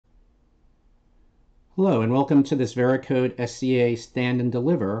Hello and welcome to this Veracode SCA Stand and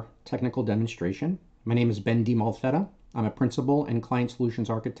Deliver technical demonstration. My name is Ben DiMalfetta. I'm a Principal and Client Solutions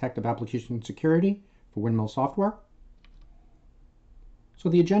Architect of Application Security for Windmill Software. So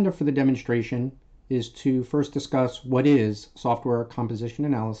the agenda for the demonstration is to first discuss what is software composition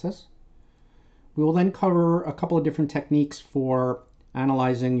analysis. We will then cover a couple of different techniques for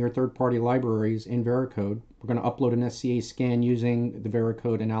analyzing your third-party libraries in Veracode. We're going to upload an SCA scan using the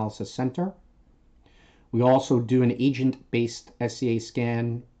Veracode Analysis Center. We also do an agent-based SCA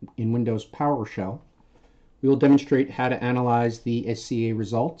scan in Windows PowerShell. We will demonstrate how to analyze the SCA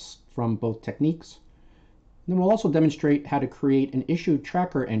results from both techniques. And then we'll also demonstrate how to create an issue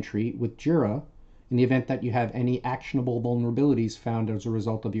tracker entry with JIRA in the event that you have any actionable vulnerabilities found as a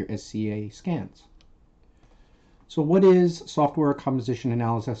result of your SCA scans. So what is software composition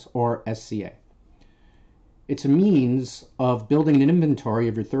analysis, or SCA? It's a means of building an inventory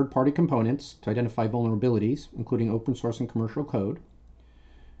of your third-party components to identify vulnerabilities, including open source and commercial code.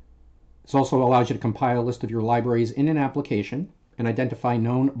 This also allows you to compile a list of your libraries in an application and identify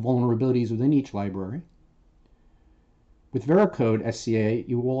known vulnerabilities within each library. With Veracode SCA,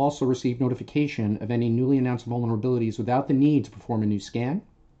 you will also receive notification of any newly announced vulnerabilities without the need to perform a new scan.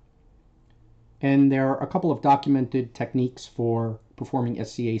 And there are a couple of documented techniques for performing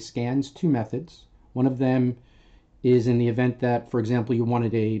SCA scans, two methods. One of them is in the event that, for example, you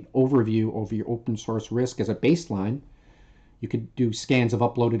wanted an overview of your open source risk as a baseline. You could do scans of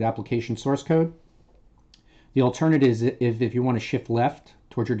uploaded application source code. The alternative is if you want to shift left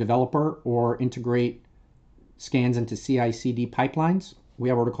towards your developer or integrate scans into CI/CD pipelines. We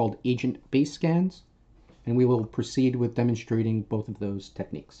have what are called agent-based scans, and we will proceed with demonstrating both of those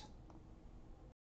techniques.